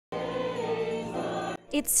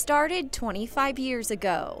It started 25 years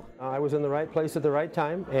ago. I was in the right place at the right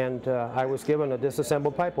time, and I was given a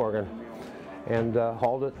disassembled pipe organ and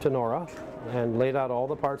hauled it to Nora and laid out all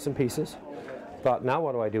the parts and pieces. Thought, now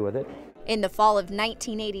what do I do with it? In the fall of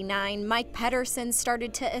 1989, Mike Pedersen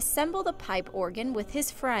started to assemble the pipe organ with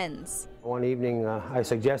his friends. One evening I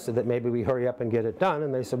suggested that maybe we hurry up and get it done,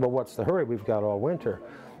 and they said, well, what's the hurry? We've got all winter.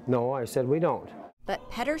 No, I said, we don't. But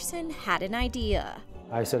Pedersen had an idea.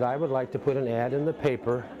 I said, I would like to put an ad in the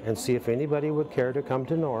paper and see if anybody would care to come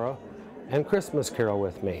to Nora and Christmas carol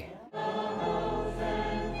with me.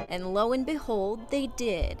 And lo and behold, they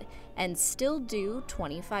did, and still do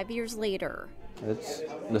 25 years later. It's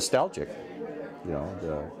nostalgic, you know,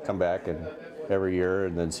 to come back and every year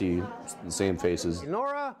and then see the same faces.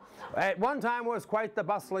 Nora, at one time, was quite the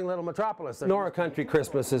bustling little metropolis. Nora Country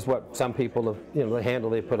Christmas is what some people have, the handle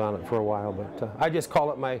they put on it for a while, but I just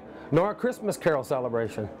call it my Nora Christmas Carol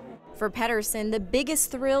celebration. For Pedersen, the biggest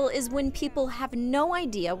thrill is when people have no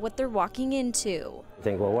idea what they're walking into. I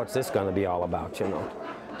think, well, what's this going to be all about,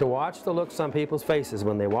 To watch the looks on people's faces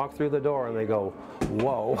when they walk through the door and they go,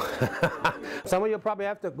 whoa. Some of you probably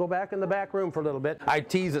have to go back in the back room for a little bit. I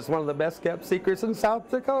tease it's one of the best kept secrets in South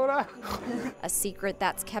Dakota. A secret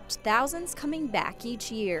that's kept thousands coming back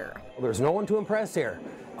each year. There's no one to impress here.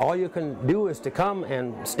 All you can do is to come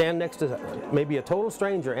and stand next to maybe a total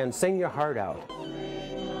stranger and sing your heart out.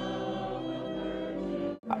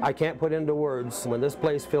 I can't put into words when this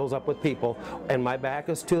place fills up with people, and my back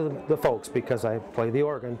is to the folks because I play the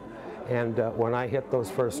organ, and when I hit those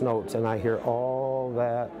first notes and I hear all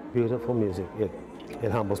that beautiful music,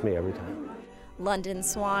 it humbles me every time. London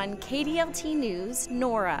Swan, KDLT News,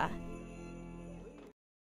 Nora.